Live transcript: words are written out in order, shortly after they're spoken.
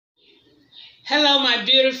Hello my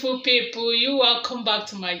beautiful people, you welcome back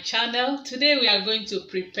to my channel. Today we are going to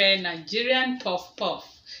prepare Nigerian puff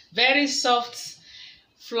puff. Very soft,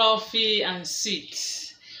 fluffy and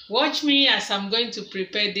sweet. Watch me as I'm going to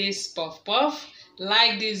prepare this puff puff.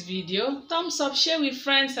 Like this video, thumbs up, share with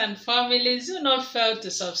friends and families. Do not fail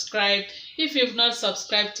to subscribe. If you've not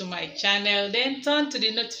subscribed to my channel, then turn to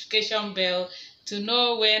the notification bell to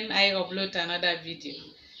know when I upload another video.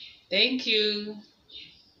 Thank you.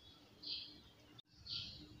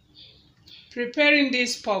 Preparing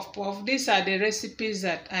this puff puff, these are the recipes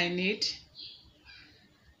that I need.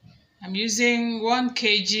 I'm using 1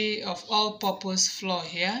 kg of all-purpose flour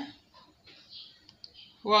here,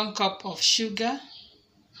 1 cup of sugar,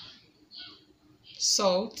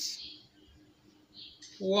 salt,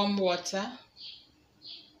 warm water,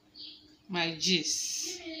 my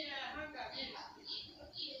juice.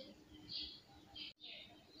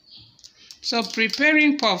 So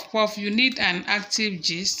preparing puff puff, you need an active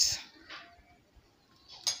yeast.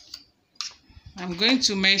 I'm going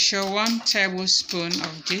to measure 1 tablespoon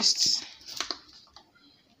of yeast.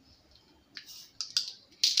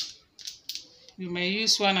 You may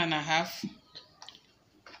use 1.5.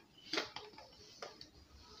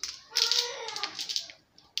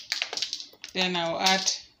 Then I'll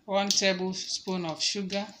add 1 tablespoon of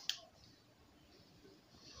sugar.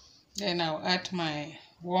 Then I'll add my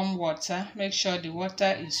warm water. Make sure the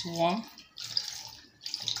water is warm.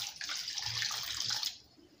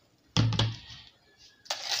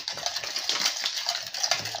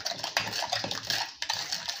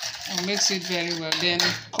 And mix it very well. Then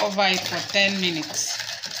cover it for 10 minutes.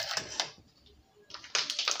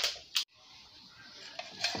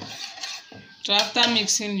 So after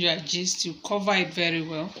mixing your yeast, you cover it very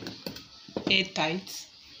well, airtight,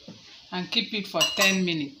 and keep it for 10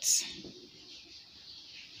 minutes.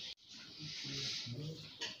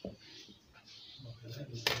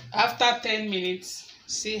 After 10 minutes,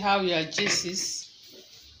 see how your yeast is.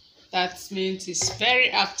 That means it's very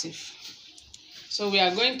active. So we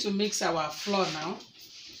are going to mix our flour now.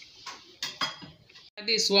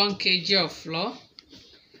 This 1 kg of flour.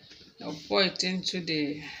 I'll pour it into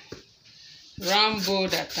the round bowl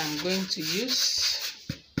that I'm going to use.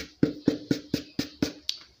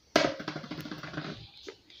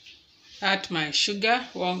 Add my sugar,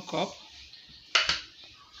 1 cup.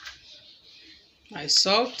 My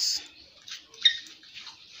salt,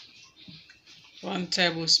 1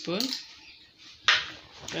 tablespoon.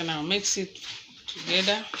 Then I'll mix it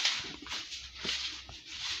together.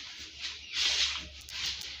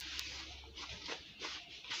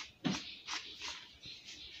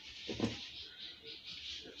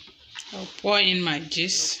 I'll pour in my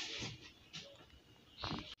juice.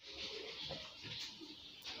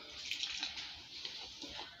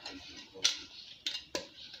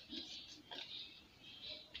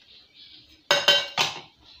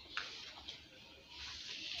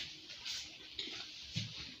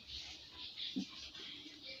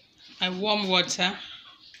 My warm water.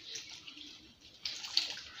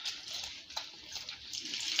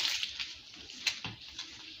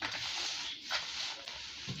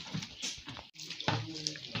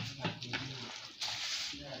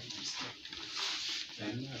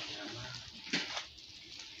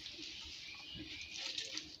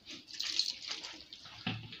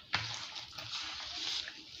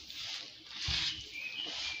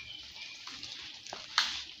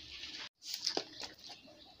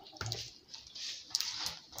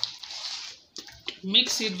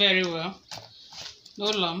 Mix it very well.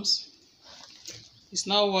 No lumps. It's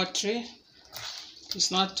not watery.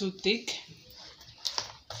 It's not too thick.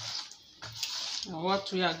 And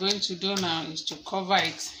what we are going to do now is to cover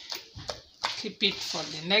it. Keep it for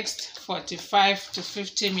the next 45 to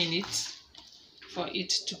 50 minutes for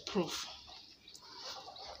it to proof.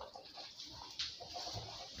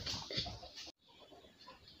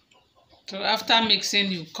 So after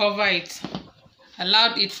mixing, you cover it.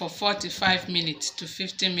 Allow it for 45 minutes to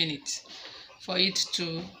 50 minutes for it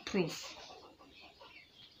to proof.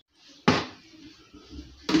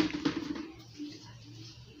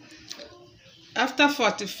 After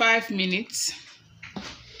 45 minutes,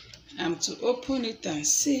 I'm to open it and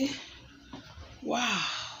see. Wow!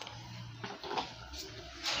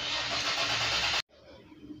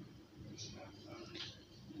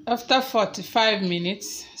 After 45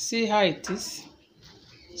 minutes, see how it is.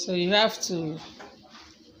 So you have to,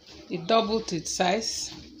 it doubled its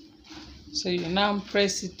size. So you now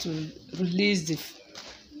press it to release the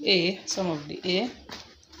air, some of the air.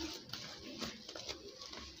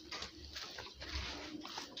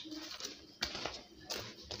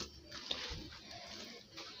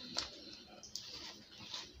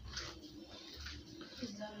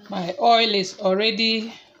 My oil is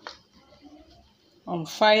already on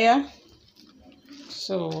fire,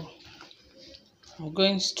 so I'm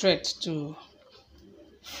going straight to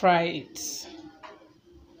fry it.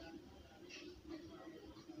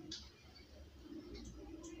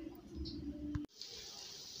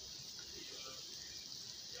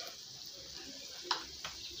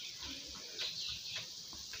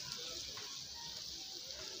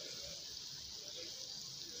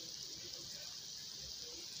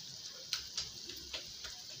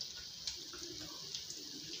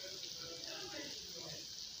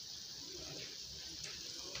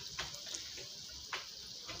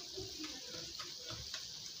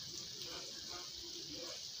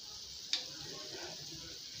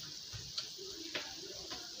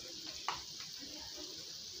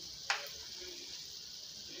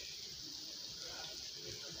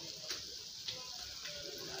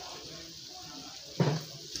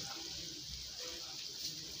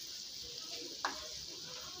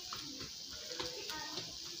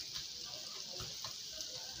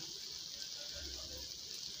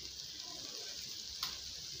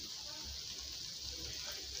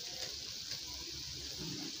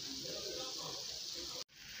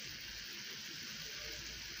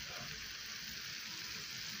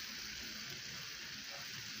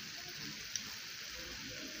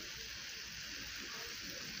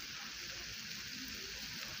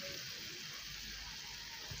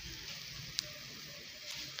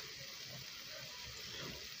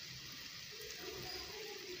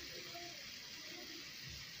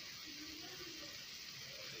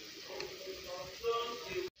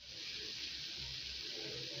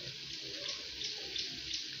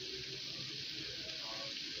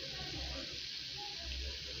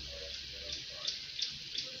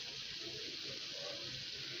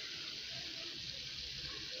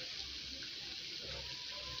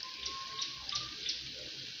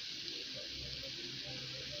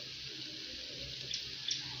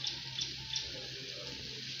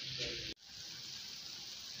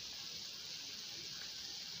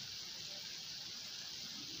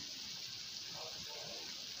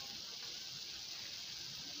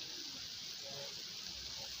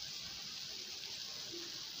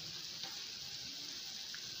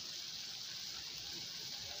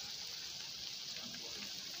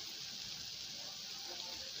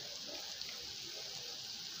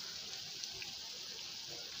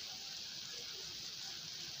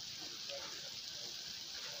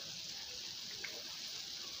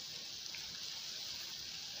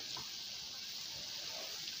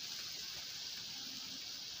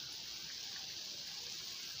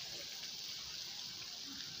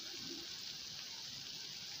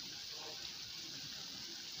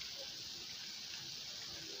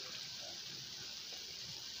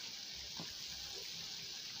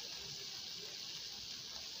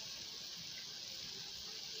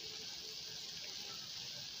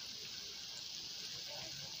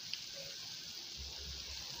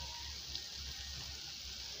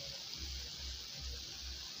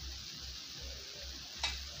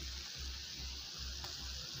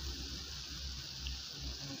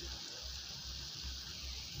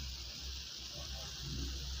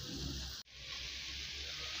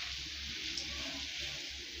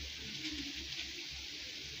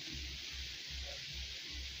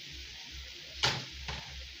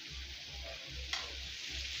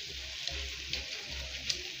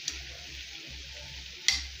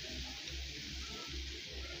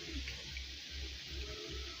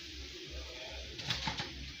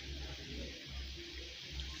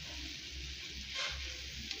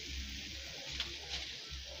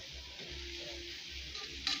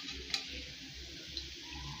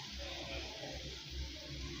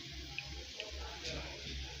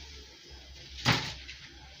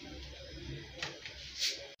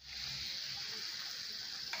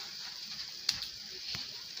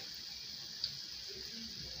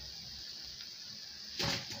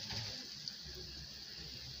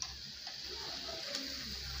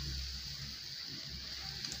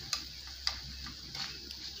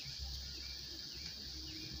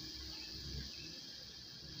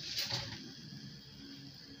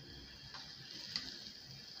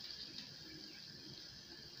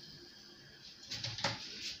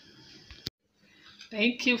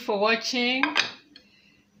 Thank you for watching.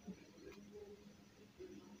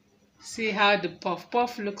 See how the puff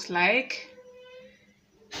puff looks like.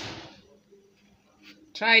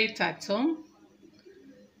 Try it at home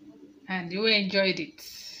and you enjoyed it.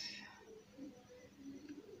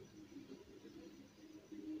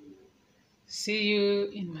 See you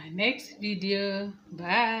in my next video.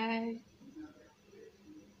 Bye.